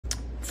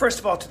First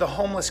of all, to the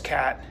homeless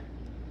cat,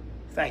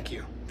 thank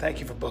you. Thank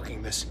you for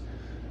booking this.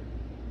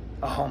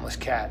 A homeless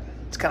cat.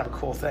 It's kind of a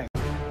cool thing.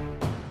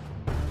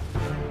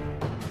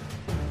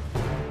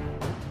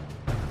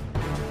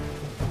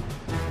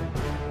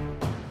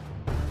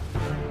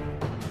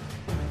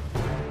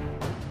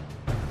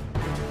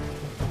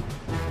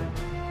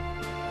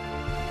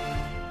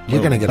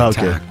 You're gonna get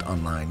attacked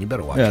online. You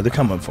better watch it. Yeah, they're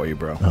coming for you,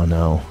 bro. Oh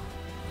no.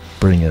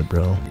 Bring it,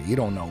 bro. You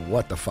don't know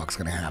what the fuck's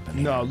gonna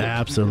happen. No,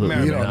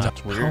 absolutely You don't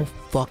not. know. How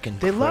fucking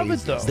They crazy. love it,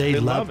 though. They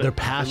love it. they're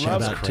passionate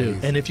They love about it too.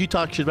 crazy. And if you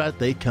talk shit about it,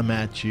 they come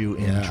at you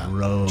in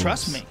droves.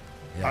 Trust me.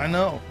 Yeah. I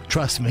know.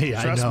 Trust me,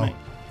 Trust I know. me.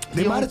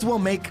 They might as well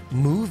make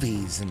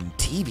movies and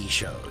TV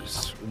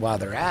shows while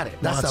they're at it.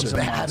 That's Monster a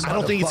bad. Monster. I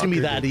don't think it's gonna be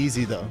motherfucker, that dude.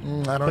 easy though.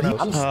 I don't know.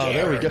 I'm scared.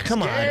 There we go.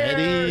 Come on,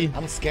 Eddie.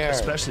 I'm scared.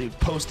 Especially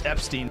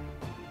post-Epstein.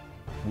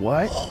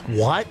 What?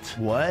 What?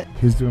 What?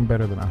 He's doing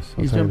better than us.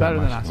 He's doing better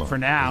than us for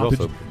now.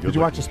 Did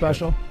you watch the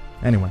special?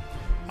 Anyway.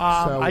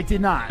 I did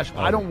not.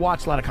 I don't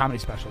watch a lot of comedy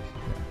specials.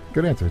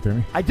 Good answer,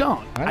 Timmy. I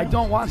don't. I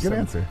don't watch Good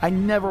them. answer. I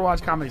never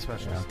watch comedy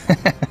specials.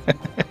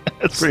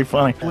 That's pretty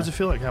funny. What does it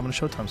feel like having a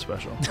Showtime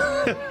special?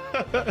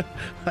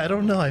 I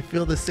don't know. I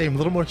feel the same. A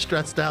little more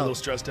stressed A out. little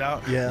stressed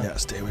out? Yeah. Yeah,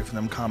 stay away from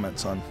them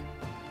comments, son.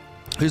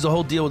 Here's the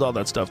whole deal with all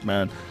that stuff,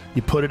 man.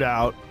 You put it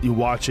out, you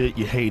watch it,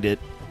 you hate it,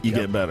 you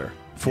get better.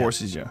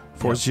 Forces you.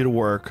 Forces you to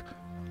work.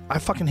 I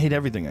fucking hate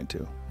everything I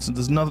do. So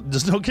there's no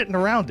getting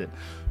around it.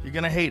 You're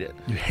gonna hate it.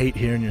 You hate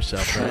hearing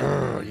yourself,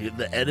 right?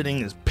 The editing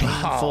is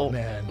painful. Oh,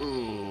 man.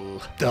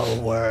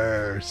 The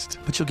worst.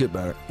 But you'll get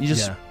better. You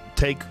just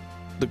take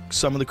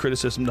some of the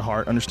criticism to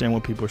heart, understand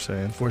what people are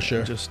saying. For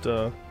sure. Just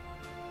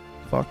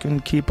fucking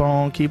keep it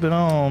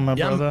on, my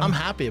brother. I'm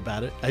happy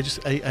about it. I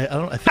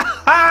don't. I think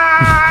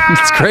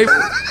It's great.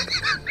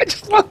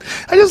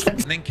 I just. And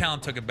then Callum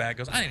took it back.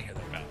 Goes, I didn't hear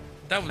that about.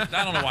 That was.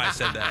 I don't know why I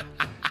said that.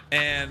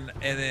 And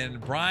then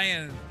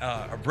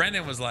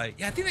Brendan was like,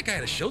 yeah, I think that guy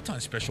had a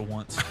Showtime special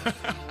once.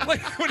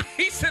 Like when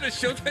he said a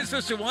Showtime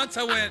special once,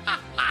 I went,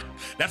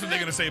 That's what they're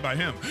gonna say about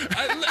him.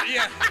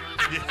 yeah.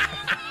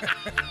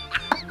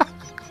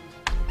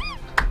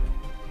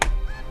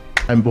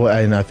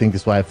 and I think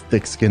that's why I have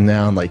thick skin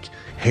now. And like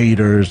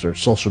haters or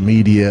social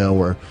media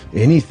or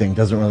anything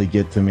doesn't really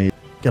get to me.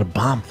 Got a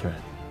bomb threat,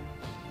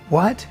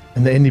 What?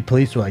 and the Indy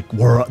police were like,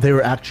 they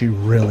were actually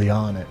really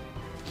on it.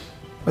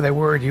 Were they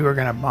worried you were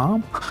gonna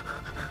bomb?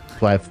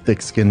 That's why I have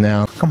thick skin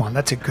now. Come on,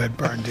 that's a good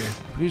burn, dude.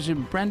 Producer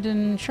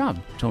Brendan Schaub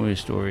told me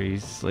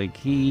stories. Like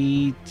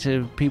he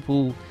to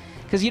people,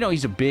 because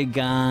he's a big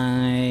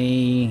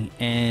guy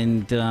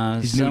and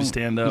He's new to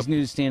stand up. He's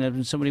new to stand up,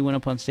 and somebody went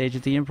up on stage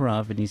at the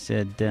Improv and he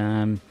said,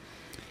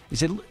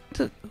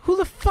 "Who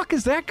the fuck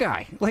is that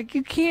guy? Like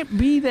you can't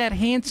be that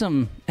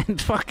handsome,"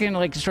 and fucking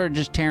like started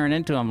just tearing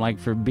into him like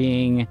for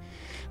being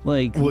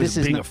like Was this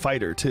is being not, a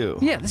fighter too.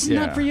 yeah, this is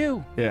not for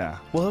you. Yeah.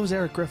 Well, it was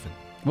Eric Griffin.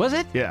 Was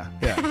it? Yeah.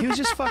 He was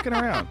just fucking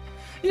around.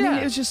 Yeah.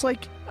 It was just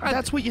like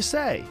that's what you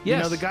say.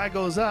 Yes. The guy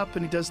goes up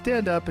and he does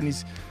stand up and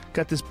he's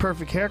got this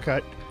perfect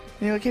haircut.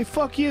 And you're like, hey,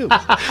 fuck you.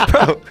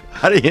 Bro,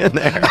 how do you in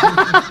there?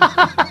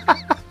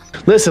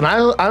 Listen,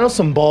 I know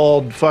some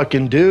bald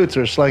fucking dudes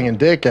who are slinging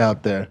dick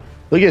out there.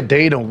 Look at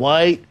Dana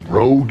White,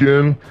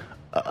 Rogan.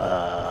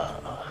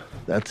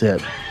 That's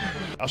it.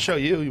 I'll show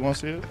you. You want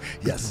to see it?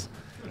 Yes.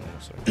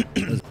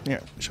 Yeah,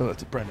 show that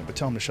to Brendan, but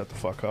tell him to shut the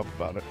fuck up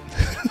about it.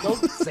 Don't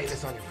say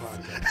this on your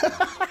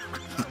podcast.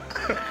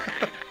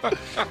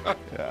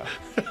 Yeah.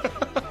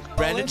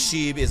 Brandon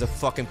Schaub is a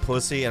fucking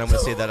pussy, and I'm gonna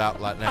say that out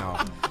loud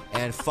now.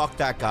 And fuck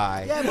that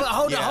guy. Yeah, but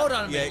hold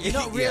on a minute. You're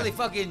not really yeah.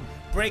 fucking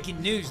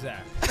breaking news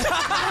there.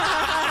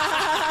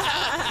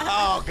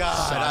 Oh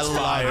God, I love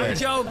I'm it.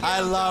 joking. I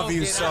love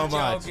you I'm so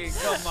much. joking.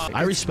 Come on.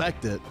 I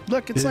respect it.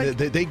 Look, it's like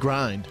they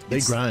grind. They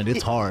grind.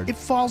 It's hard. It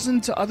falls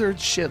into other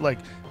shit like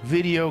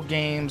video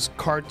games,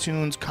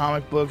 cartoons,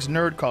 comic books,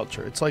 nerd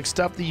culture. It's like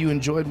stuff that you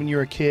enjoyed when you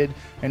were a kid,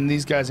 and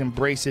these guys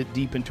embrace it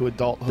deep into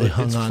adulthood. They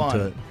hung it's on fun.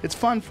 to it. It's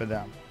fun for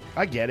them.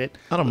 I get it.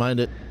 I don't mind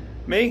it.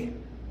 Me?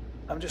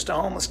 I'm just a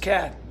homeless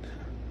cat.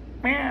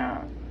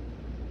 Meow.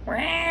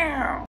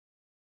 Meow.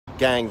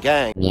 Gang,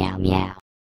 gang. Meow meow.